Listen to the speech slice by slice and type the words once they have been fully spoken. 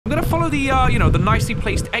follow the, you know, the nicely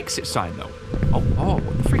placed exit sign, though. Oh,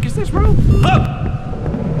 what the freak is this, bro? Oh!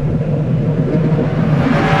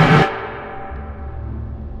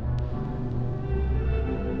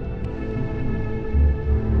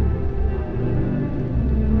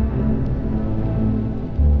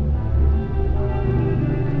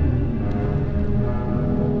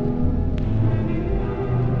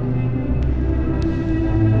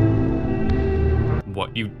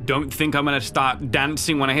 What, you don't think I'm gonna start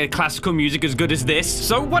dancing when I hear classical music as good as this?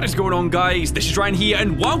 So what is going on, guys? This is Ryan here,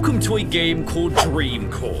 and welcome to a game called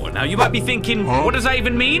Dreamcore. Now, you might be thinking, what does that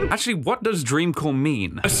even mean? Actually, what does Dreamcore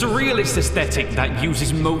mean? A surrealist aesthetic that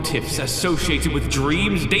uses motifs associated with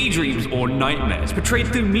dreams, daydreams, or nightmares, portrayed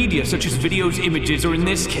through media such as videos, images, or in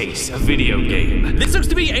this case, a video game. This looks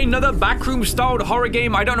to be another Backrooms-styled horror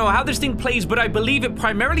game. I don't know how this thing plays, but I believe it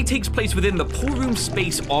primarily takes place within the Poolroom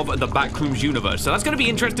space of the Backrooms universe. So that's gonna be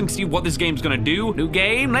interesting to see what this game's gonna do. New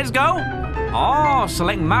game, let's go. Oh,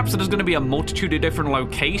 select maps, so there's gonna be a multitude of different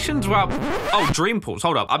locations. Well, oh, dream pools,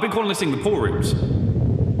 hold up. I've been calling this thing the Poolrooms.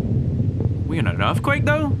 We in an earthquake,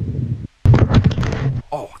 though?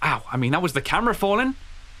 Oh, ow, I mean, that was the camera falling.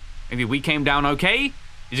 Maybe we came down okay?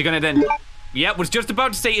 Is it gonna then... Yeah, was just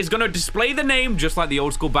about to say it's gonna display the name just like the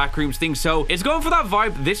old school Backrooms thing, so it's going for that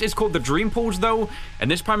vibe. This is called the Dream Pools, though,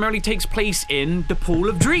 and this primarily takes place in the Pool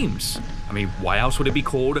of Dreams. I mean, why else would it be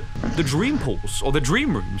called the Dream Pools or the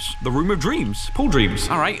Dream Rooms? The Room of Dreams, Pool Dreams.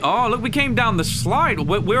 All right. Oh, look, we came down the slide.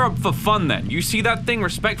 We're up for fun then. You see that thing?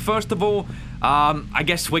 Respect first of all. I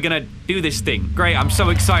guess we're gonna do this thing. Great, I'm so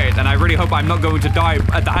excited, and I really hope I'm not going to die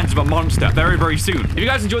at the hands of a monster very, very soon. If you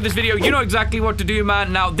guys enjoyed this video, you know exactly what to do,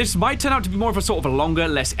 man. Now, this might turn out to be more of a sort of a longer,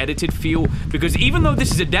 less edited feel, because even though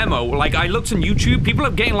this is a demo, like, I looked on YouTube, people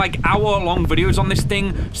are getting, like, hour-long videos on this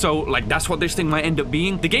thing, so, like, that's what this thing might end up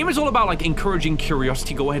being. The game is all about, like, encouraging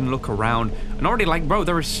curiosity. Go ahead and look around, and already, like, bro,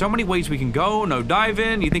 there are so many ways we can go. No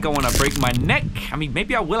diving. You think I want to break my neck? I mean,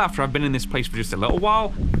 maybe I will after I've been in this place for just a little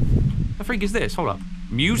while. The freak is this? Hold up.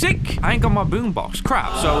 Music? I ain't got my boombox.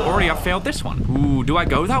 Crap. So already I failed this one. Ooh, do I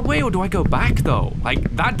go that way or do I go back though?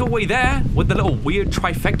 Like that doorway there with the little weird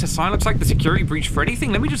trifecta sign looks like the security breach Freddy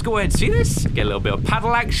thing. Let me just go ahead and see this. Get a little bit of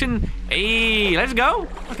paddle action. Hey, let's go.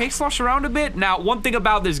 Okay, slosh around a bit. Now, one thing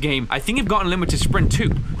about this game, I think you've got unlimited sprint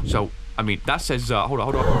too. So, I mean, that says, hold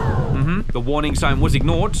on. The warning sign was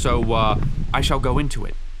ignored, so I shall go into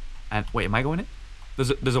it. And wait, am I going in?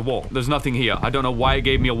 There's a wall. There's nothing here. I don't know why it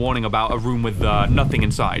gave me a warning about a room with nothing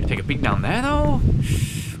inside. Take a peek down there though.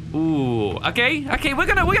 Ooh, okay, we're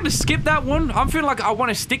gonna skip that one. I'm feeling like I want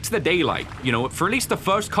to stick to the daylight, you know, for at least the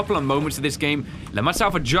first couple of moments of this game. Let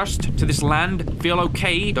myself adjust to this land, feel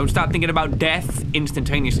okay. Don't start thinking about death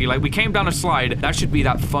instantaneously. Like, we came down a slide. That should be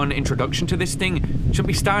that fun introduction to this thing. Shouldn't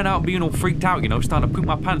be starting out being all freaked out, you know, starting to poop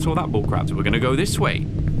my pants, all that bullcrap. So we're gonna go this way.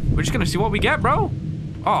 We're just gonna see what we get, bro.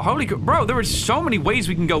 Oh, holy bro, there are so many ways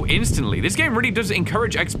we can go instantly. This game really does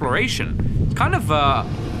encourage exploration. It's kind of,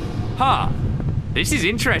 this is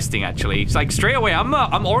interesting, actually. It's like, straight away, I'm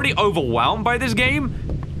already overwhelmed by this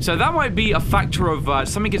game. So that might be a factor of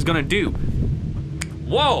something it's gonna do.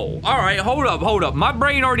 Whoa, all right, hold up. My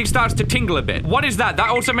brain already starts to tingle a bit. What is that? That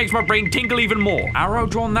also makes my brain tingle even more. Arrow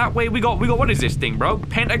drawn that way. We got, what is this thing, bro?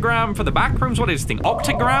 Pentagram for the Backrooms? What is this thing?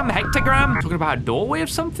 Octagram? Hectagram? Talking about a doorway of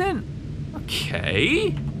something?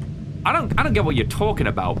 Okay. I don't get what you're talking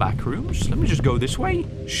about, Backrooms. Let me just go this way.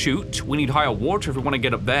 Shoot, we need higher water if we want to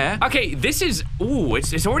get up there. Okay, this is, ooh,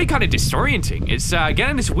 it's already kind of disorienting. It's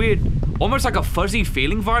getting this weird, almost like a fuzzy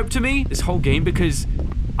feeling vibe to me, this whole game, because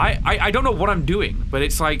I don't know what I'm doing, but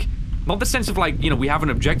it's like, not the sense of like, you know, we have an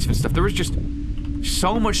objective and stuff. There is just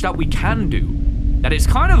so much that we can do that it's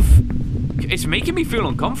kind of, it's making me feel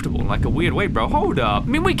uncomfortable in like a weird way, bro. Hold up. I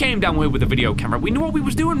mean, we came down here with a video camera. We knew what we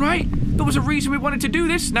was doing, right? There was a reason we wanted to do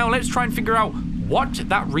this. Now let's try and figure out what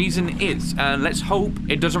that reason is. And let's hope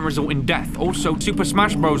it doesn't result in death. Also, Super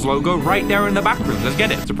Smash Bros. Logo right there in the Backrooms. Let's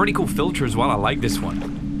get it. It's a pretty cool filter as well. I like this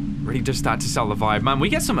one. Really does start to sell the vibe. Man, we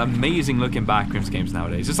get some amazing looking Backrooms games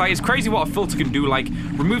nowadays. It's like, it's crazy what a filter can do. Like,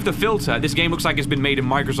 remove the filter. This game looks like it's been made in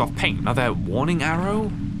Microsoft Paint. Another warning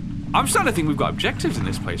arrow. I'm starting to think we've got objectives in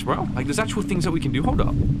this place, bro. Like, there's actual things that we can do. Hold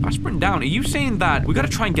up. If I sprint down, are you saying that we gotta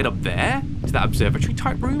try and get up there to that observatory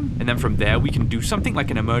type room? And then from there, we can do something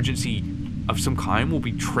like an emergency of some kind will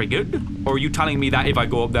be triggered? Or are you telling me that if I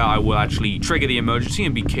go up there, I will actually trigger the emergency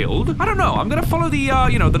and be killed? I don't know. I'm gonna follow the,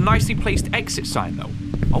 you know, the nicely placed exit sign, though.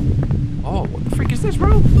 Oh, what the freak is this,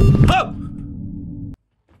 bro? Oh!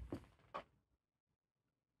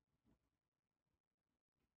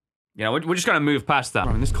 Yeah, we're just gonna move past that.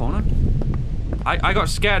 Bro, in this corner? I got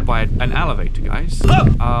scared by an elevator, guys.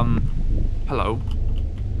 Oh! Hello.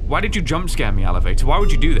 Why did you jump scare me, elevator? Why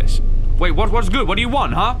would you do this? Wait, what's good? What do you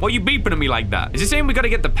want, huh? Why are you beeping at me like that? Is it saying we gotta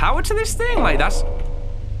get the power to this thing? Like, that's...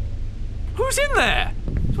 Who's in there?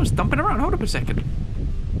 Someone's thumping around. Hold up a second.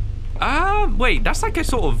 Wait, that's like a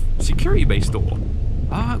sort of security-based door.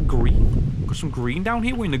 Green. Got some green down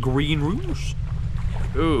here. We're in the green rooms.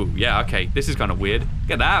 Ooh, yeah, okay. This is kind of weird.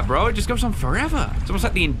 Look at that, bro. It just goes on forever. It's almost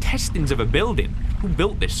like the intestines of a building. Who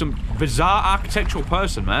built this? Some bizarre architectural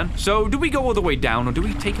person, man. So, do we go all the way down, or do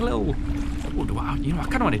we take a little... Oh, you know, I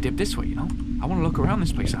kind of want to dip this way, you know? I want to look around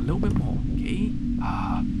this place a little bit more, okay?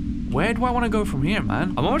 Where do I want to go from here,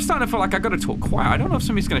 man? I'm almost starting to feel like I got to talk quiet. I don't know if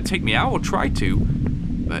somebody's going to take me out or try to,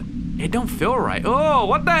 but... It don't feel right. Oh,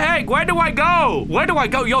 what the heck? Where do I go? Where do I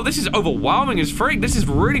go? Yo, this is overwhelming as freak. This is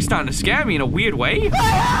really starting to scare me in a weird way.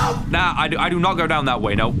 Nah, I do not go down that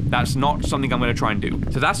way. No, that's not something I'm going to try and do.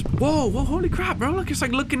 So that's... Whoa, holy crap, bro. Look, it's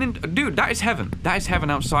like looking in... Dude, that is heaven. That is heaven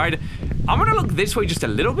outside. I'm going to look this way just a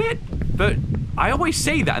little bit, but I always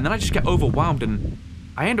say that, and then I just get overwhelmed, and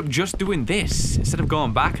I end up just doing this instead of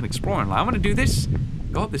going back and exploring. Like, I'm going to do this,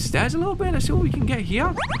 go up the stairs a little bit. Let's see what we can get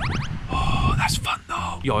here. Oh, that's fun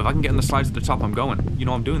though. Yo, if I can get on the slides at the top, I'm going. You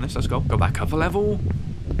know I'm doing this. Let's go. Go back up a level.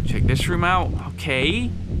 Check this room out. Okay.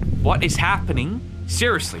 What is happening?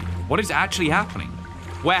 Seriously, what is actually happening?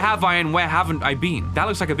 Where have I and where haven't I been? That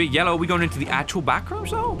looks like a big yellow. Are we going into the actual back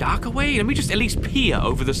rooms though? Dark away. Let me just at least peer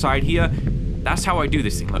over the side here. That's how I do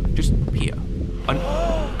this thing. Look, just peer.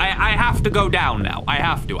 I have to go down now. I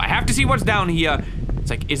have to see what's down here. It's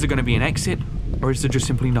like, is there going to be an exit, or is there just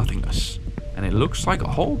simply nothingness? And it looks like a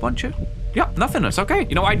whole bunch of... Yeah, nothingness, okay.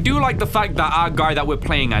 You know, I do like the fact that our guy that we're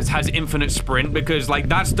playing as has infinite sprint, because, like,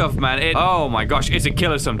 that stuff, man, oh my gosh, it's a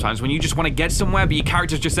killer sometimes when you just want to get somewhere, but your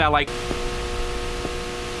character's just there, like,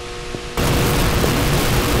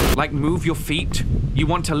 move your feet. You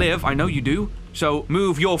want to live, I know you do. So,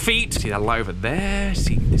 move your feet. See that light over there?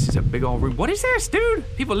 See, this is a big old room. What is this, dude?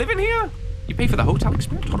 People living here? You pay for the hotel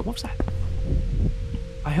experience? Hold on, what was that?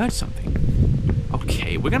 I heard something.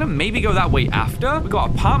 Okay, we're gonna maybe go that way after. We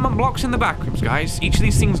got apartment blocks in the back rooms, guys. Each of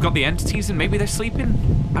these things got the entities and maybe they're sleeping.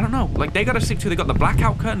 I don't know. Like, they gotta sleep too. They got the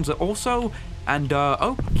blackout curtains also. And,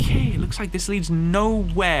 okay, looks like this leads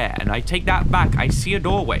nowhere. And I take that back. I see a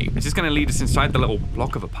doorway. Is this gonna lead us inside the little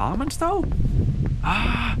block of apartments, though?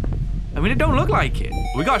 I mean, it don't look like it.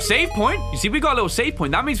 We got a save point. You see, we got a little save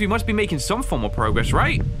point. That means we must be making some form of progress,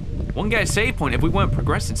 right? Wouldn't get a save point if we weren't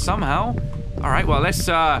progressing somehow. All right, well, let's,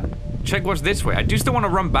 check what's this way. I do still want to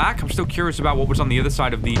run back. I'm still curious about what was on the other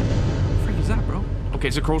side of the... What the freak is that, bro? Okay,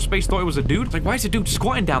 it's a crawl space. Thought it was a dude. It's like, why is a dude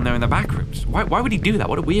squatting down there in the back rooms? Why would he do that?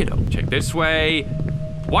 What a weirdo. Check this way.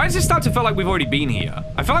 Why does it start to feel like we've already been here?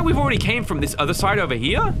 I feel like we've already came from this other side over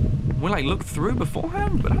here. We like looked through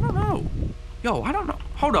beforehand, but I don't know. Yo, I don't know.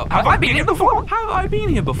 Hold up. Have I been here before? How have I been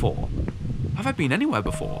here before? Have I been anywhere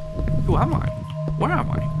before? Who am I? Where am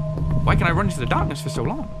I? Why can I run into the darkness for so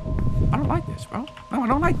long? I don't like this, bro. No, I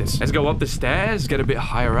don't like this. Let's go up the stairs, get a bit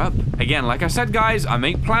higher up. Again, like I said, guys, I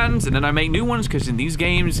make plans and then I make new ones because in these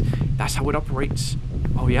games, that's how it operates.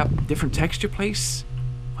 Oh, yep. Different texture place.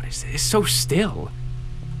 What is this? It's so still.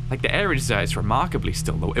 Like, the air is it's remarkably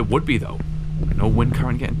still, though. It would be, though. No wind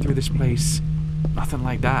current getting through this place. Nothing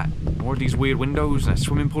like that. More of these weird windows and a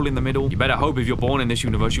swimming pool in the middle. You better hope if you're born in this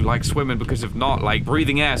universe you like swimming, because if not, like,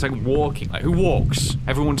 breathing air, it's like walking. Like, who walks?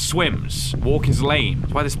 Everyone swims. Walking's lame.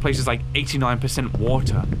 That's why this place is like 89%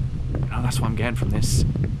 water. You know, that's what I'm getting from this.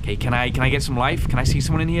 Okay, can I get some life? Can I see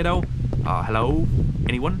someone in here, though? Hello?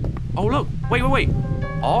 Anyone? Oh, look. Wait.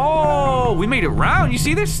 Oh, we made it round. You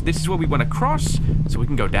see this? This is where we went across, so we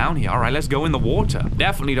can go down here. All right, let's go in the water.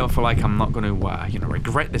 Definitely don't feel like I'm not going to, you know,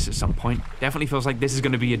 regret this at some point. Definitely feels like this is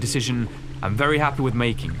going to be a decision I'm very happy with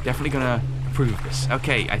making. Definitely going to approve this.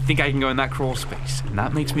 Okay, I think I can go in that crawl space, and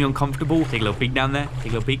that makes me uncomfortable. Take a little peek down there.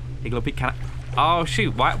 Take a little peek. Take a little peek. Can I? Oh,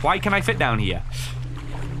 shoot. Why can I fit down here?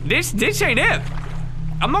 This ain't it.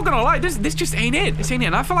 I'm not going to lie. This just ain't it. This ain't it.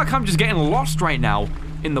 And I feel like I'm just getting lost right now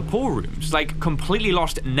in the pool rooms. Like, completely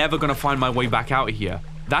lost, never gonna find my way back out of here.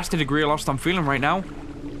 That's the degree of lost I'm feeling right now.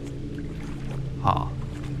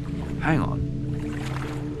 Hang on.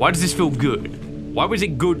 Why does this feel good? Why was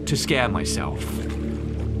it good to scare myself?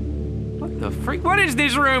 What the freak? What is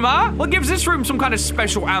this room, huh? What gives this room some kind of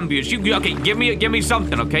special ambience? Okay, give me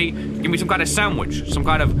something, okay? Give me some kind of sandwich, some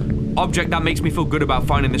kind of object that makes me feel good about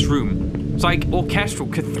finding this room. It's like orchestral,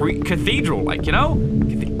 cathedral, like, you know?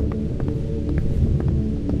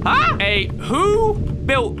 Huh? Hey, who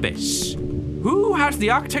built this? Who has the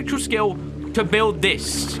architectural skill to build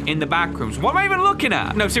this in the back rooms? What am I even looking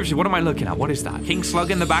at? No, seriously, what am I looking at? What is that? King Slug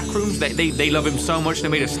in the back rooms? They love him so much they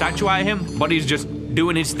made a statue out of him, but he's just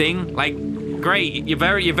doing his thing. Like, Great. You're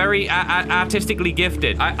very artistically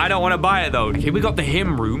gifted. I don't want to buy it though. Okay, we got the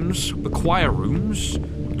hymn rooms, the choir rooms.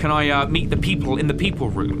 Can I meet the people in the people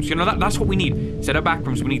rooms? You know, that's what we need. Instead of back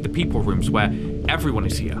rooms, we need the people rooms where everyone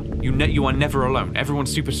is here. You are never alone.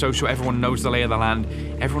 Everyone's super social. Everyone knows the lay of the land.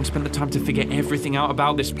 Everyone spent the time to figure everything out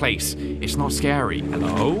about this place. It's not scary.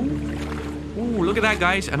 Hello? Ooh, look at that,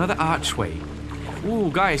 guys. Another archway.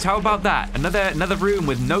 Ooh, guys, how about that? Another room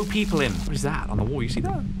with no people in. What is that on the wall? You see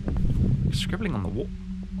that? Scribbling on the wall.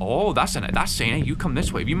 Oh, that's saying, hey, you come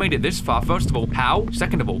this way. If you made it this far, first of all, how?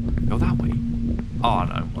 Second of all, go that way.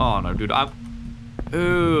 Oh no, dude,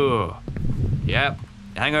 ooh. Yep.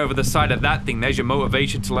 Hang over the side of that thing. There's your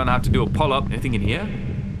motivation to learn how to do a pull-up. Anything in here?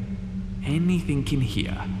 Anything in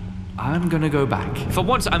here? I'm gonna go back. For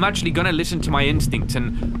once, I'm actually gonna listen to my instinct,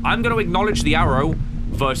 and I'm gonna acknowledge the arrow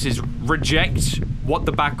versus reject what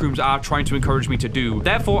the backrooms are trying to encourage me to do.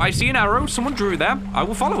 Therefore, I see an arrow. Someone drew it there. I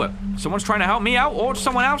will follow it. Someone's trying to help me out, or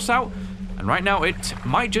someone else out. And right now, it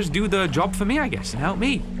might just do the job for me, I guess, and help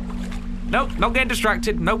me. Nope, not getting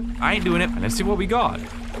distracted. Nope, I ain't doing it. Let's see what we got.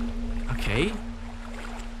 Okay.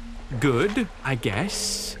 Good, I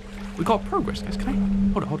guess. We got progress, guys. Can I?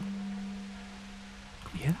 Hold on. Can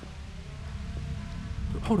we hear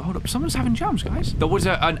that? Hold up. Someone's having jams, guys. There was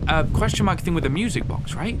a question mark thing with the music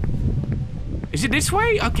box, right? Is it this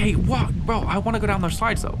way? Okay, what? Bro, I want to go down those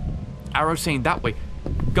slides, though. Arrow saying that way.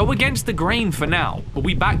 Go against the grain for now, but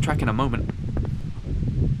we backtrack in a moment.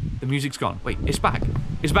 The music's gone. Wait, it's back.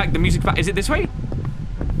 It's back. The music's back. Is it this way?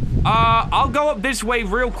 I'll go up this way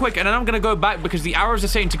real quick, and then I'm gonna go back because the arrows are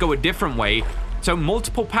saying to go a different way. So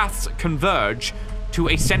multiple paths converge to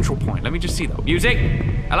a central point. Let me just see though. Music?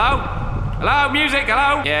 Hello? Hello, music?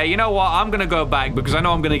 Hello? Yeah, you know what? I'm gonna go back because I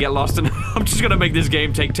know I'm gonna get lost, and I'm just gonna make this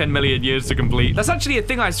game take 10 million years to complete. That's actually a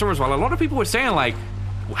thing I saw as well. A lot of people were saying like,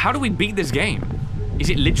 how do we beat this game?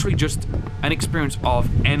 Is it literally just an experience of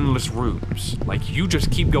endless rooms? Like, you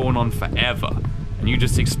just keep going on forever, and you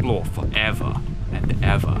just explore forever and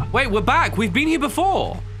ever. Wait, we're back. We've been here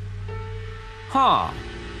before. Huh.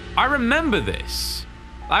 I remember this.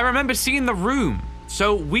 I remember seeing the room.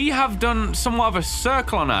 So we have done somewhat of a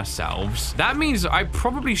circle on ourselves. That means I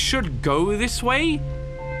probably should go this way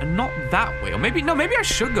and not that way. Or maybe, no, maybe I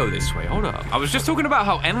should go this way. Hold up. I was just talking about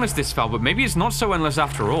how endless this felt, but maybe it's not so endless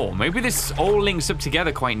after all. Maybe this all links up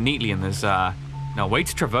together quite neatly, and there's no way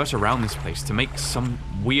to traverse around this place to make some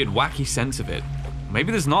weird, wacky sense of it.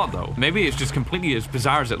 Maybe there's not, though. Maybe it's just completely as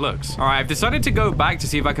bizarre as it looks. All right, I've decided to go back to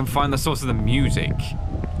see if I can find the source of the music.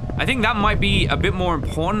 I think that might be a bit more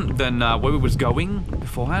important than where we was going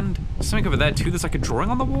beforehand. There's something over there, too. There's like a drawing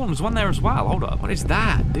on the wall, and there's one there as well. Hold up. What is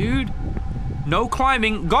that, dude? No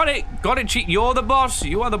climbing. Got it, cheat. You're the boss.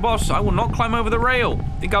 You are the boss. I will not climb over the rail.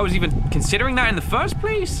 Think I was even considering that in the first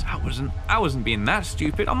place? I wasn't being that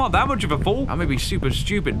stupid. I'm not that much of a fool. I may be super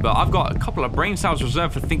stupid, but I've got a couple of brain cells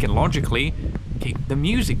reserved for thinking logically. Okay, the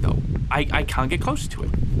music though. I can't get closer to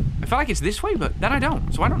it. I feel like it's this way, but then I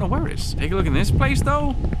don't. So I don't know where it is. Take a look in this place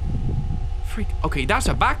though. Freak. Okay, that's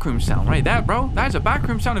a backroom sound right there, bro. That is a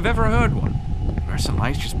backroom sound if ever heard one. There's some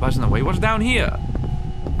lights just buzzing away. What's down here?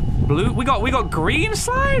 Blue. We got green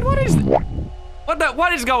slide? What is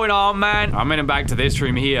what is going on, man? I'm heading back to this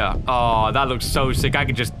room here. Oh, that looks so sick. I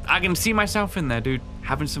can see myself in there, dude.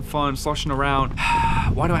 Having some fun, sloshing around.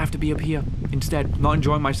 Why do I have to be up here instead? Not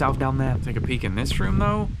enjoying myself down there. Take a peek in this room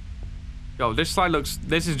though. Yo, this slide looks,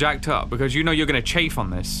 this is jacked up because you know you're gonna chafe on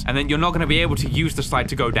this and then you're not gonna be able to use the slide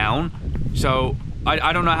to go down. So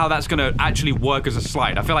I don't know how that's gonna actually work as a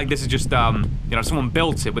slide. I feel like this is just, you know, someone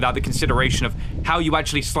built it without the consideration of how you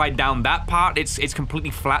actually slide down that part. It's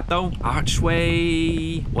completely flat though.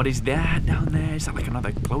 Archway. What is that down there? Is that like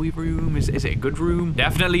another glowy room? Is it a good room?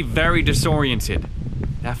 Definitely very disoriented.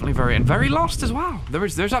 Definitely very lost as well.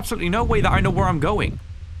 There's absolutely no way that I know where I'm going.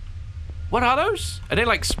 What are those? Are they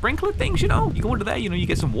like sprinkler things, you know? You go into there, you know, you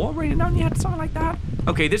get some water raining down your head, something like that.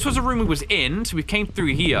 Okay, this was a room we was in, so we came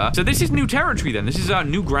through here. So this is new territory then. This is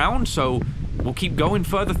new ground, so we'll keep going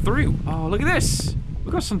further through. Oh, look at this.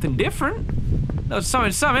 We got something different. There's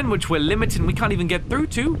something which we're limited and we can't even get through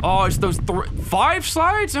to. Oh, it's those 5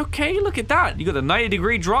 slides? Okay, look at that. You got the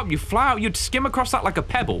 90-degree drop, you fly out, you'd skim across that like a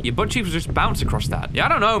pebble. Your butt cheeks would just bounce across that. Yeah, I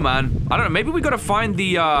don't know, man. I don't know. Maybe we gotta find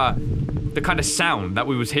the kind of sound that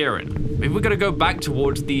we was hearing. Maybe we gotta go back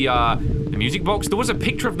towards the music box. There was a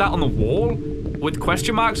picture of that on the wall with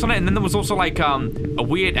question marks on it, and then there was also like a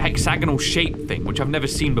weird hexagonal shape thing, which I've never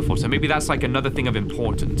seen before, so maybe that's like another thing of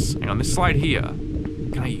importance. Hang on, this slide here.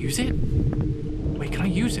 Can I use it? Wait, can I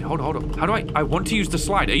use it? Hold up. How do I want to use the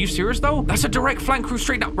slide. Are you serious though? That's a direct flank crew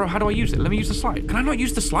straight up, bro. How do I use it? Let me use the slide. Can I not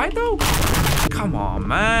use the slide though? Come on,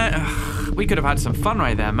 man. Ugh, we could have had some fun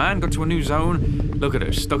right there, man. Got to a new zone. Look at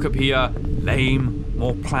us, stuck up here. Lame.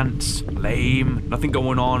 More plants. Lame. Nothing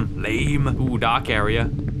going on. Lame. Ooh, dark area.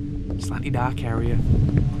 Slightly dark area.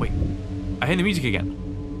 Wait. I hear the music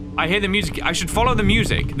again. I hear the music. I should follow the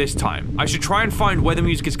music this time. I should try and find where the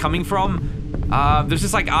music is coming from. There's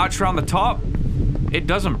this like arch around the top. It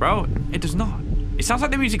doesn't, bro. It does not. It sounds like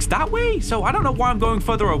the music's that way, so I don't know why I'm going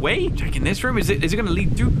further away. Checking this room. Is it gonna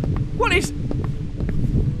lead through? What is?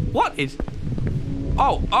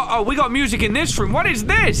 Oh, we got music in this room. What is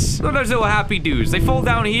this? Look at those little happy dudes. They fall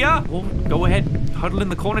down here. Well, go ahead, huddle in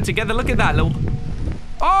the corner together. Look at that little.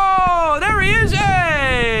 Oh, there he is.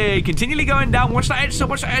 Hey, continually going down. Watch that edge, so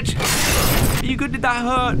watch that edge. Are you good? Did that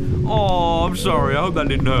hurt? Oh, I'm sorry. I hope that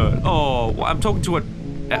didn't hurt. Oh, well, I'm talking to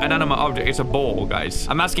an animate object. It's a ball, guys.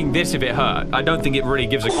 I'm asking this if it hurt. I don't think it really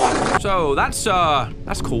gives a. So that's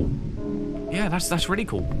cool. Yeah, that's really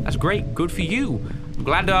cool. That's great. Good for you.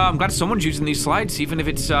 I'm glad someone's using these slides, even if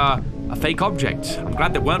it's a fake object. I'm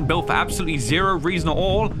glad they weren't built for absolutely zero reason at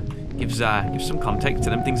all. Gives some context to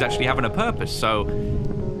them things actually having a purpose. So,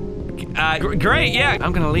 great. Yeah,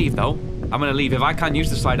 I'm gonna leave though. I'm gonna leave. If I can't use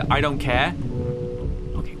the slide, I don't care.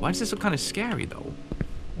 Okay, why does this look kind of scary though?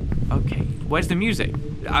 Okay, where's the music?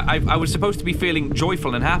 I was supposed to be feeling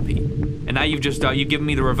joyful and happy, and now you've just you've given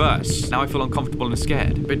me the reverse. Now I feel uncomfortable and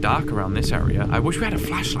scared. A bit dark around this area. I wish we had a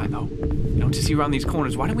flashlight though. You know, to see around these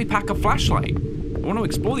corners. Why don't we pack a flashlight? I want to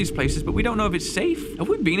explore these places, but we don't know if it's safe. Have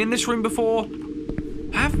we been in this room before?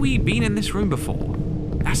 Have we been in this room before?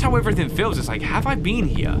 That's how everything feels. It's like, have I been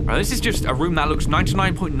here? Right, this is just a room that looks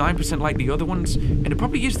 99.9% like the other ones, and it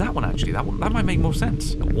probably is that one actually. That might make more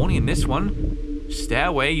sense. A warning in this one.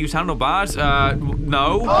 Stairway, use handlebars.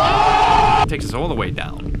 No. It takes us all the way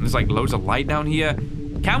down. There's like loads of light down here.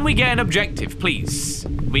 Can we get an objective, please?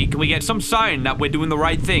 Can we get some sign that we're doing the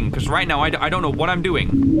right thing? Because right now, I don't know what I'm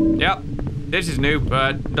doing. Yep, this is new,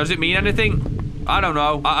 but does it mean anything? I don't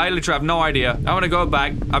know. I literally have no idea. I want to go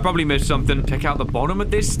back. I probably missed something. Check out the bottom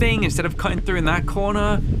of this thing instead of cutting through in that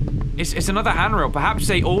corner. It's another handrail. Perhaps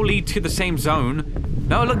they all lead to the same zone.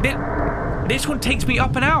 No, look, this one takes me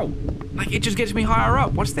up and out. Like, it just gets me higher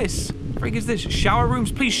up. What's this? What the frig is this? Shower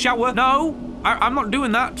rooms, please shower. No, I'm not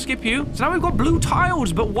doing that. Skip you. So now we've got blue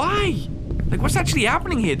tiles, but why? Like, what's actually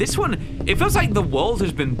happening here? This one, it feels like the world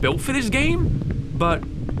has been built for this game, but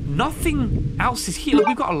nothing else is here. Like,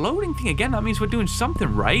 we've got a loading thing again. That means we're doing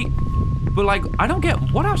something right. But, like, I don't get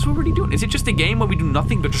what else we're really doing. Is it just a game where we do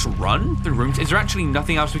nothing but just run through rooms? Is there actually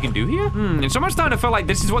nothing else we can do here? It's almost starting to feel like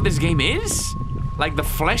this is what this game is. Like, the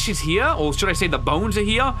flesh is here, or should I say the bones are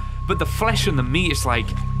here, but the flesh and the meat is like,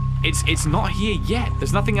 it's not here yet.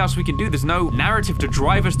 There's nothing else we can do. There's no narrative to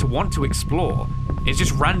drive us to want to explore. It's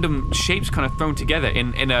just random shapes kind of thrown together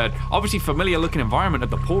in a obviously familiar looking environment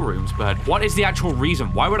of the pool rooms, but what is the actual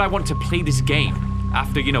reason? Why would I want to play this game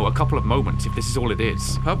after, you know, a couple of moments if this is all it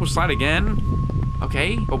is? Purple slide again.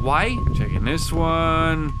 Okay, but why? Checking this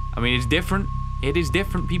one. I mean, it's different. It is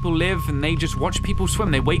different. People live and they just watch people swim.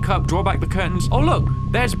 They wake up, draw back the curtains. Oh, look,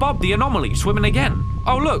 there's Bob, the anomaly, swimming again.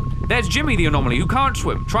 Oh, look, there's Jimmy, the anomaly, who can't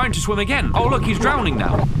swim, trying to swim again. Oh, look, he's drowning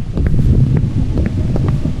now.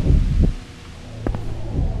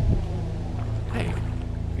 Hey,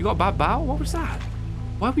 you got a bad bow? What was that?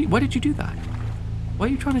 Why did you do that? Why are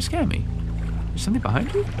you trying to scare me? Is something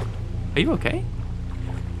behind you? Are you okay?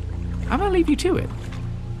 I'm gonna leave you to it.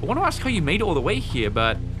 I want to ask how you made it all the way here,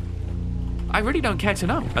 but I really don't care to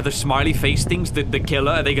know. Are the smiley face things the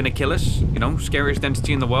killer? Are they gonna kill us? You know, scariest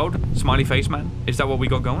entity in the world? Smiley face man? Is that what we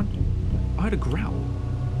got going? I heard a growl.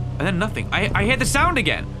 And then nothing. I hear the sound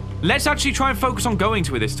again. Let's actually try and focus on going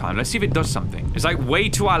to it this time. Let's see if it does something. It's like way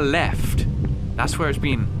to our left. That's where it's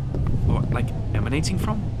been, like, emanating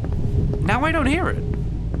from? Now I don't hear it.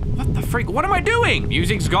 What the freak? What am I doing?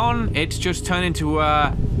 Music's gone. It's just turned into,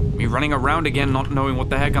 me running around again, not knowing what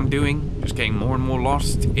the heck I'm doing. Just getting more and more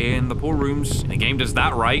lost in the pool rooms. And the game does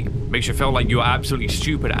that right. Makes you feel like you're absolutely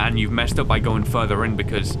stupid and you've messed up by going further in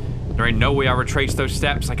because there ain't no way I retrace those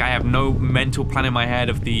steps. Like, I have no mental plan in my head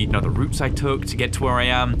of the, you know, the routes I took to get to where I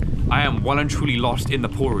am. I am well and truly lost in the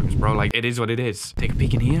pool rooms, bro. Like, it is what it is. Take a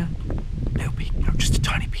peek in here. Little peek, you know, just a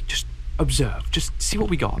tiny peek. Just observe. Just see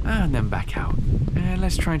what we got. And then back out. And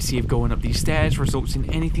let's try and see if going up these stairs results in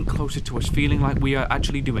anything closer to us feeling like we are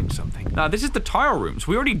actually doing something. Now, this is the tile rooms.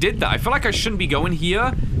 We already did that. I feel like I shouldn't be going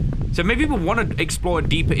here. So maybe we want to explore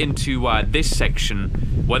deeper into this section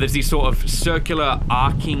where there's these sort of circular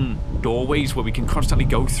arcing doorways where we can constantly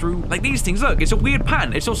go through. Like these things, look, it's a weird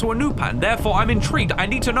pattern. It's also a new pattern. Therefore, I'm intrigued. I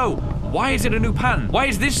need to know, why is it a new pattern? Why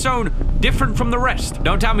is this zone different from the rest?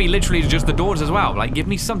 Don't tell me literally it's just the doors as well. Like, give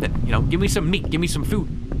me something, you know, give me some meat, give me some food.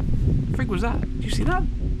 freak was that? Did you see that?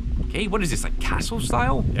 Okay, what is this, like castle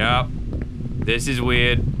style? Yep. This is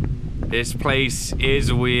weird. This place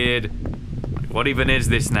is weird. Like, what even is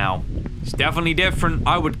this now? It's definitely different.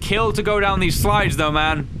 I would kill to go down these slides though,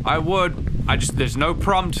 man. I would. There's no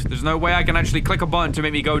prompt. There's no way I can actually click a button to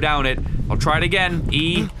make me go down it. I'll try it again.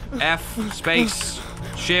 E, F, space,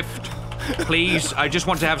 shift. Please, I just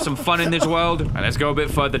want to have some fun in this world. All right, let's go a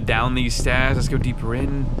bit further down these stairs. Let's go deeper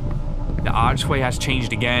in. The archway has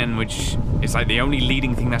changed again, which is like the only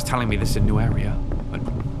leading thing that's telling me this is a new area. But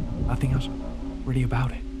nothing else really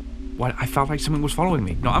about it. What? I felt like something was following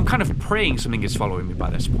me. No, I'm kind of praying something is following me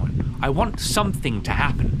by this point. I want something to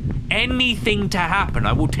happen. Anything to happen,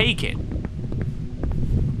 I will take it.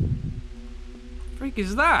 Freak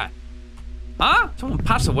is that? Huh? Someone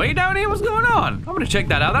passed away down here? What's going on? I'm gonna check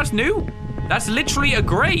that out. That's new. That's literally a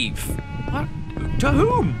grave. What? To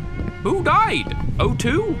whom? Who died?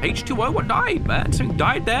 O2? H2O? What died, man? Something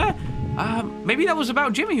died there? Maybe that was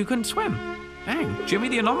about Jimmy who couldn't swim. Dang, Jimmy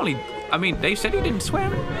the anomaly. I mean, they said he didn't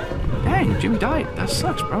swim. Dang, Jimmy died. That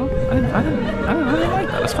sucks, bro. I didn't really like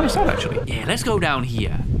that. That's kind of sad, actually. Yeah, let's go down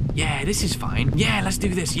here. Yeah, this is fine. Yeah, let's do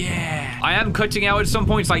this. Yeah. I am cutting out at some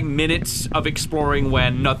points like minutes of exploring where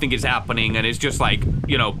nothing is happening and it's just like,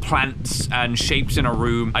 you know, plants and shapes in a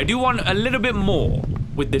room. I do want a little bit more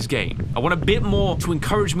with this game. I want a bit more to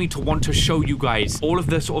encourage me to want to show you guys all of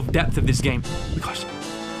the sort of depth of this game. Because,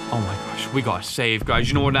 oh my gosh, we gotta save, guys.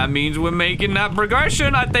 You know what that means? We're making that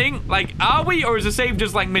progression, I think. Like, are we? Or is the save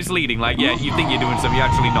just like misleading? Like, yeah, you think you're doing something, you're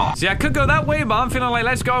actually not. See, I could go that way, but I'm feeling like,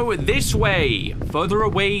 let's go this way. Further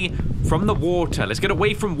away from the water. Let's get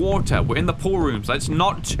away from water. We're in the pool rooms. Let's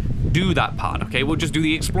not do that part, okay? We'll just do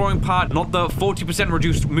the exploring part, not the 40%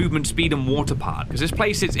 reduced movement speed and water part. Because this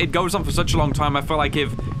place, it goes on for such a long time. I feel like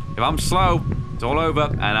if I'm slow, it's all over.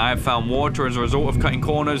 And I have found water as a result of cutting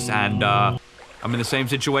corners, and I'm in the same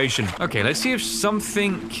situation. Okay, let's see if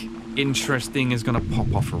something interesting is gonna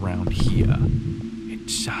pop off around here.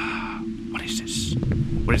 It's, what is this?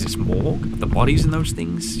 What is this, morgue? The bodies in those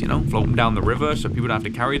things, you know, floating down the river so people don't have to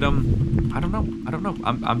carry them. I don't know.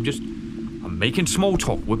 I'm making small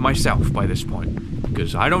talk with myself by this point.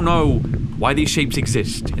 Because I don't know why these shapes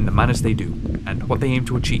exist in the manners they do and what they aim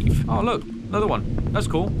to achieve. Oh, look, another one. That's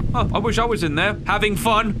cool. Oh, I wish I was in there having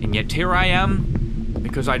fun. And yet here I am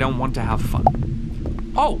because I don't want to have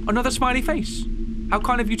fun. Oh, another smiley face. How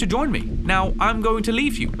kind of you to join me. Now, I'm going to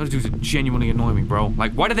leave you. Those dudes genuinely annoy me, bro.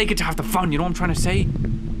 Like, why do they get to have the fun? You know what I'm trying to say?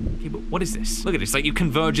 Okay, but what is this? Look at this, like you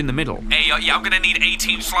converge in the middle. Hey, yeah, I'm gonna need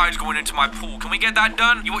 18 slides going into my pool. Can we get that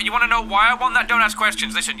done? You want to know why I want that? Don't ask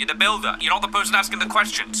questions. Listen, you're the builder. You're not the person asking the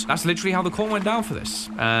questions. That's literally how the call went down for this.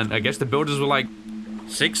 And I guess the builders were like,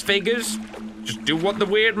 6 figures? Just do what the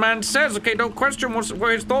weird man says, okay? Don't question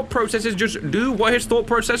what his thought process is. Just do what his thought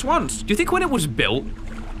process wants. Do you think when it was built,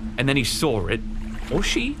 and then he saw it, or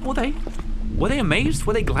she, or they, were they amazed?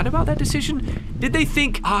 Were they glad about that decision? Did they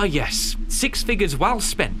think, ah yes, 6 figures well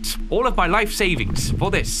spent. All of my life savings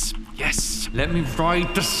for this. Yes, let me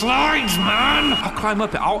ride the slides, man. I'll climb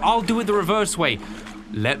up it. I'll do it the reverse way.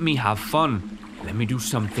 Let me have fun. Let me do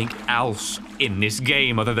something else in this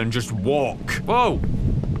game other than just walk. Whoa.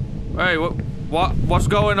 Hey, what's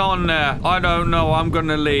going on there? I don't know. I'm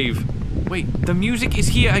gonna leave. Wait, the music is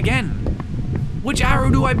here again. Which arrow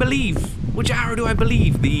do I believe? Which arrow do I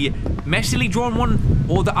believe? The messily drawn one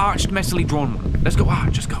or the arched messily drawn one? Let's go.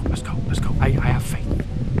 Just go. Let's go. I have faith.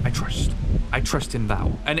 I trust in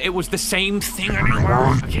thou. And it was the same thing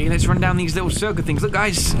anymore. Okay, let's run down these little circle things. Look,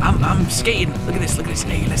 guys, I'm skating. Look at this.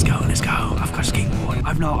 Hey, let's go. I've got a skateboard.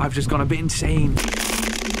 I've just gone a bit insane.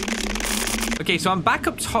 Okay, so I'm back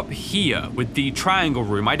up top here with the triangle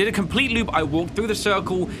room. I did a complete loop. I walked through the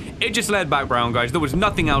circle. It just led back round, guys. There was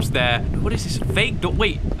nothing else there. What is this? Fake door?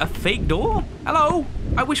 Wait, a fake door? Hello?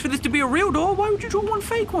 I wish for this to be a real door. Why would you draw one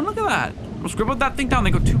fake one? Look at that. I'll scribble that thing down.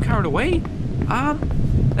 They got too carried away.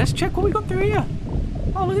 Let's check what we got through here.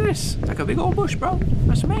 Oh, look at this. It's like a big old bush, bro.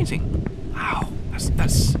 That's amazing. Wow.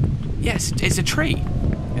 That's... Yes, it's a tree.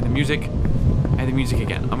 And the music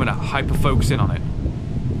again. I'm gonna hyper focus in on it.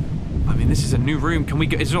 I mean, this is a new room. Can we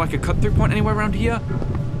get... Is there like a cut-through point anywhere around here?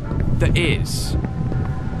 There is.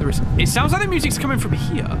 It sounds like the music's coming from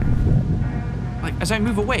here. Like, as I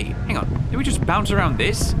move away. Hang on. Did we just bounce around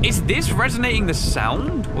this? Is this resonating the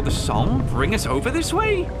sound or the song? Bring us over this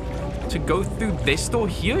way? To go through this door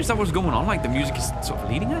here? Is that what's going on? Like, the music is sort of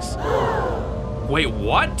leading us? Wait,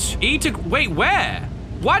 what? Wait, where?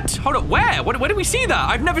 What? Hold up, where? Where did we see that?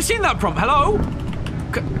 I've never seen that prompt. Hello?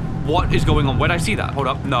 What is going on? Where did I see that? Hold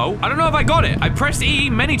up. No. I don't know if I got it. I pressed E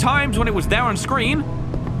many times when it was there on screen.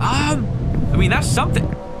 I mean, that's something.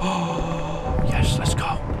 Oh, yes, let's go.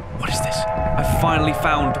 What is this? I finally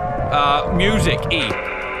found Music, E.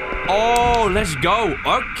 Oh, let's go.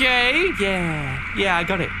 Okay. Yeah, I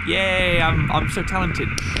got it. Yay, I'm so talented.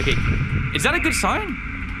 Okay, is that a good sign?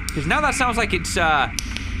 Because now that sounds like it's, kind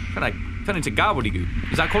of turn into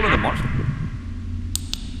gobbledygook. Is that calling the monster?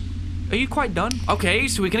 Are you quite done? Okay,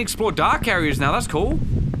 so we can explore dark areas now. That's cool.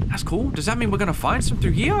 That's cool. Does that mean we're gonna find some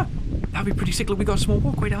through here? That'd be pretty sick. Look, we got a small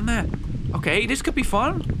walkway down there. Okay, this could be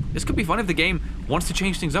fun. This could be fun if the game wants to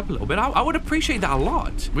change things up a little bit. I would appreciate that a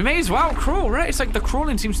lot. We may as well crawl, right? It's like the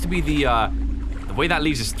crawling seems to be the way that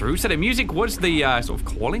leads us through. So the music was the sort of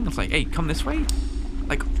calling. It's like, hey, come this way.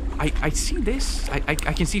 Like, I see this. I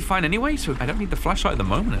can see fine anyway, so I don't need the flashlight at the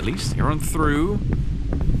moment, at least. You're on through.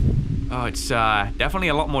 Oh, it's definitely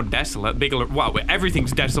a lot more desolate. Bigger. Wow,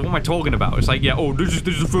 everything's desolate. What am I talking about? It's like, yeah, oh, this is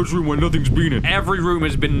the first room where nothing's been in. Every room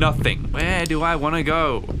has been nothing. Where do I want to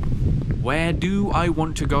go? Where do I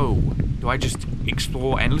want to go? Do I just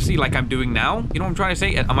explore endlessly like I'm doing now? You know what I'm trying to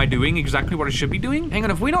say? Am I doing exactly what I should be doing? Hang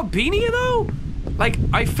on, have we not been here though? Like,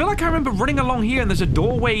 I feel like I remember running along here and there's a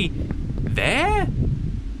doorway there?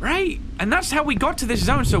 Right? And that's how we got to this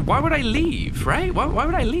zone, so why would I leave, right? Why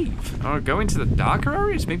would I leave? Or go into the darker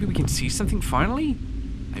areas? Maybe we can see something finally?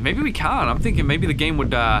 Like, maybe we can. I'm thinking maybe the game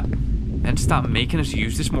would, then start making us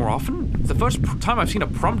use this more often. It's the first time I've seen a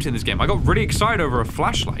prompt in this game. I got really excited over a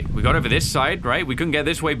flashlight. We got over this side, right? We couldn't get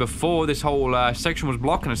this way before this whole section was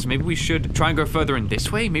blocking us. So maybe we should try and go further in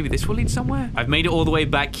this way. Maybe this will lead somewhere. I've made it all the way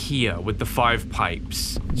back here with the 5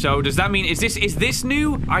 pipes. So does that mean, is this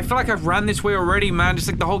new? I feel like I've ran this way already, man. Just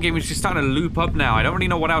like the whole game is just starting to loop up now. I don't really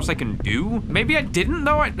know what else I can do. Maybe I didn't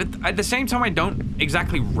though. At the same time, I don't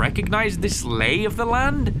exactly recognize this lay of the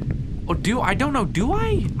land. Or I don't know, do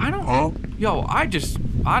I? I don't, yo, I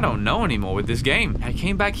don't know anymore with this game. I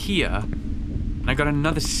came back here, and I got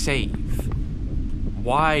another save.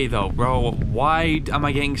 Why though, bro? Why am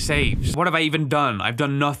I getting saves? What have I even done? I've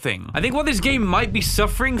done nothing. I think what this game might be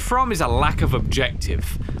suffering from is a lack of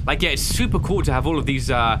objective. Like, yeah, it's super cool to have all of these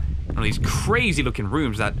crazy looking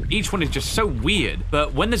rooms that each one is just so weird.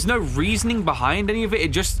 But when there's no reasoning behind any of it,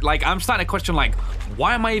 it just, like, I'm starting to question, like,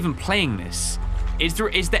 why am I even playing this? Is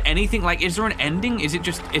there anything, like, is there an ending? Is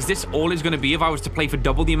this all it's gonna be if I was to play for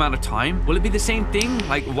double the amount of time? Will it be the same thing?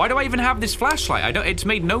 Like, why do I even have this flashlight? it's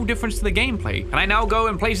made no difference to the gameplay. Can I now go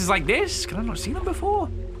in places like this? Can I not see them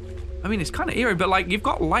before? I mean, it's kind of eerie, but like, you've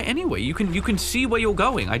got light anyway. You can see where you're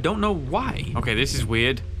going. I don't know why. Okay, this is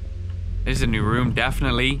weird. This is a new room,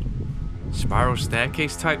 definitely. Spiral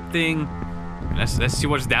staircase type thing. Let's see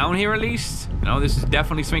what's down here at least. No, this is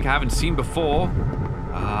definitely something I haven't seen before.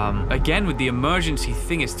 Again, with the emergency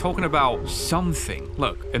thing, it's talking about something.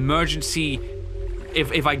 Look, emergency,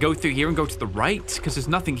 if I go through here and go to the right, because there's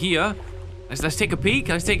nothing here. Let's take a peek.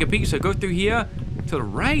 Let's take a peek. So go through here to the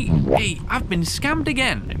right. Hey, I've been scammed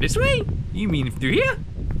again. This way? You mean through here?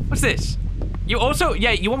 What's this? You also,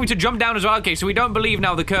 yeah, you want me to jump down as well? Okay, so we don't believe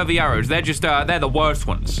now the curvy arrows. They're just, they're the worst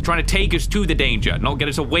ones. Trying to take us to the danger, not get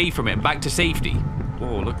us away from it and back to safety.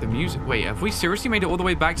 Oh, look, the music. Wait, have we seriously made it all the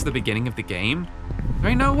way back to the beginning of the game? There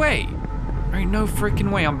ain't no way. There ain't no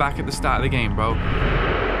freaking way I'm back at the start of the game, bro.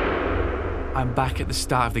 I'm back at the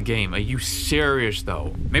start of the game. Are you serious,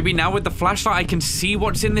 though? Maybe now with the flashlight, I can see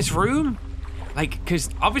what's in this room? Like, because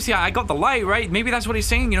obviously I got the light, right? Maybe that's what he's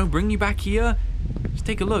saying, you know, bring you back here. Let's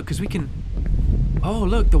take a look, because we can... Oh,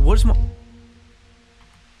 look, there was more...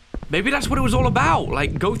 Maybe that's what it was all about.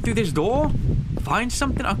 Like, go through this door, find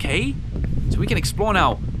something, okay. So we can explore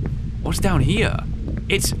now. What's down here?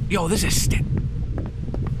 It's... Yo, this is...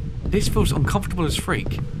 This feels uncomfortable as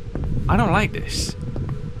freak. I don't like this.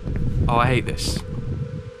 Oh, I hate this.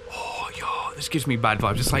 Oh, yo, this gives me bad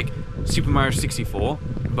vibes. It's like Super Mario 64,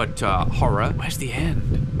 but horror. Where's the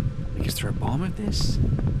end? Like, is there a bomb at this?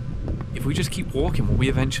 If we just keep walking, will we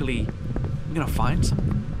eventually... We're gonna find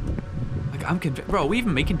something? Like, I'm convinced... Bro, are we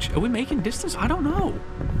making distance? I don't know.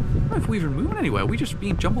 I don't know if we're even moving anywhere. Are we just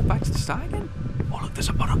being jumbled back to the start again? Oh, look, there's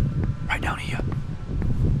a button right down here.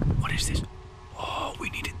 What is this? Oh, we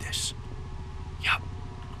needed this. Yep.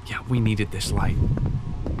 Yeah, we needed this light.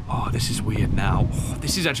 Oh, this is weird now. Oh,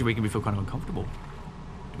 this is actually making me feel kind of uncomfortable.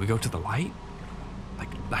 Do we go to the light? Like,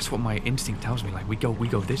 that's what my instinct tells me. Like, we go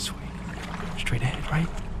this way. Straight ahead, right?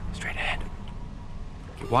 Straight ahead.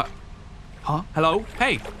 Okay, what? Huh? Hello?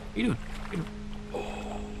 Hey, how you doing?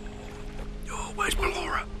 Oh, where's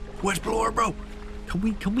Ballora? Where's Ballora, bro?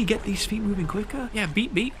 Can we get these feet moving quicker? Yeah,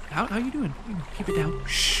 beat. How you doing? Keep it down.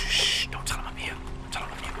 Shh, don't tell him I'm here. Don't tell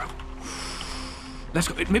him I'm here, bro. Let's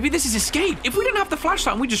go. Maybe this is escape. If we didn't have the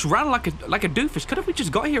flashlight and we just ran like a doofus, could have we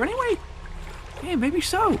just got here anyway? Yeah, maybe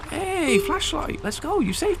so. Hey, flashlight. Let's go.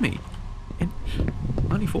 You saved me. In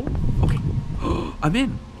 94? Okay. I'm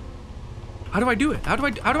in. How do I do it? How do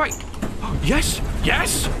I? Yes,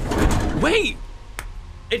 yes. Wait.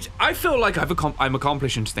 I feel like I'm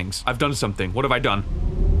accomplishing things. I've done something. What have I done?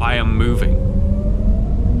 I am moving.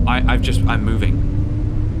 I'm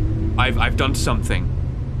moving. I've done something.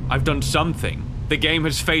 I've done something. The game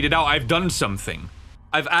has faded out. I've done something.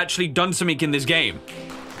 I've actually done something in this game.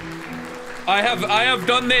 I have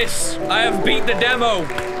done this. I have beat the demo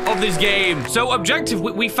of this game. So objective,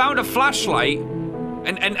 we found a flashlight,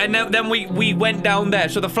 and then we went down there.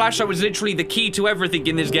 So the flashlight was literally the key to everything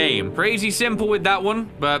in this game. Crazy simple with that one,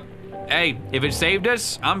 but hey, if it saved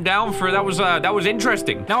us, I'm down for it. That was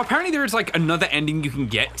interesting. Now apparently there is like another ending you can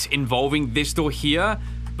get involving this door here,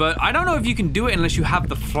 but I don't know if you can do it unless you have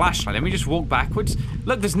the flashlight. Let me just walk backwards.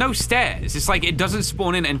 Look, there's no stairs. It's like it doesn't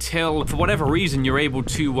spawn in until, for whatever reason, you're able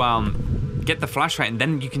to get the flashlight and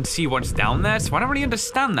then you can see what's down there. So I don't really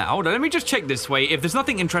understand that. Hold on, let me just check this way. If there's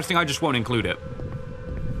nothing interesting, I just won't include it.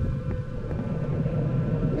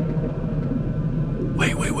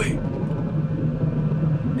 Wait.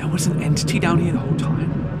 There was an entity down here the whole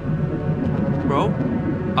time. Bro,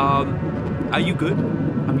 are you good?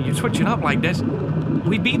 I mean, you're switching up like this.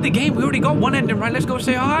 We beat the game. We already got one ending, right? Let's go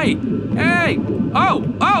say hi. Hey! Oh!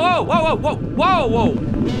 Whoa!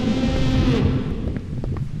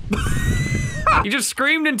 You just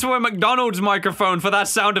screamed into a McDonald's microphone for that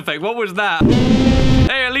sound effect. What was that?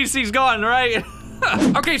 Hey, at least he's gone, right?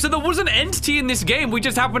 Okay, so there was an entity in this game. We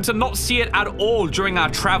just happened to not see it at all during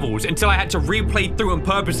our travels until I had to replay through and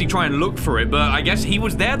purposely try and look for it. But I guess he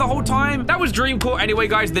was there the whole time. That was Dreamcore. Anyway,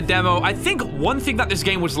 guys, the demo. I think one thing that this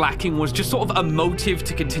game was lacking was just sort of a motive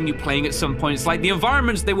to continue playing at some points. Like the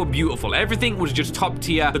environments, they were beautiful. Everything was just top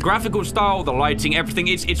tier. The graphical style, the lighting, everything.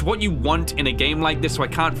 It's what you want in a game like this, so I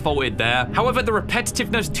can't fault it there. However, the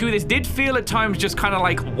repetitiveness to this did feel at times just kind of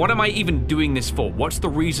like, what am I even doing this for? What's the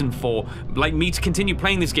reason for, like, me to continue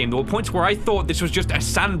playing this game? There were points where I thought this was just a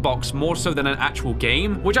sandbox more so than an actual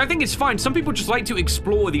game, which I think is fine. Some people just like to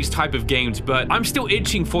explore these type of games, but I'm still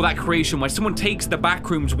itching for that creation where someone takes the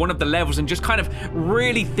Backrooms, one of the levels, and just kind of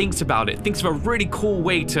really thinks about it, thinks of a really cool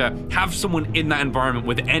way to have someone in that environment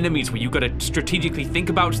with enemies where you got to strategically think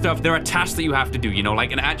about stuff. There are tasks that you have to do, you know,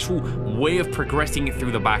 like an actual way of progressing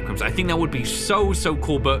through the Backrooms. I think that would be so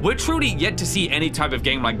cool, but we're truly yet to see any type of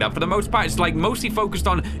game like that. For the most part, it's like mostly focused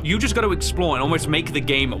on you just got to explore and almost make the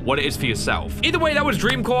game what it is for yourself. Either way, that was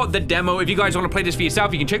Dreamcore, the demo. If you guys want to play this for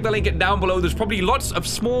yourself, you can check the link down below. There's probably lots of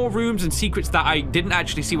small rooms and secrets that I didn't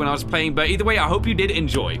actually see when I was playing, but either way, I hope you did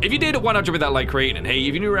enjoy. If you did, why not drop that like rating? And hey,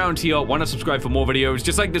 if you're new around here, why not subscribe for more videos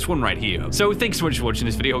just like this one right here? So thanks so much for watching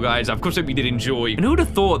this video, guys. Of course, I hope you did enjoy. And who would have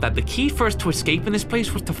thought that the key for us to escape in this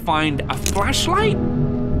place was to find a flashlight?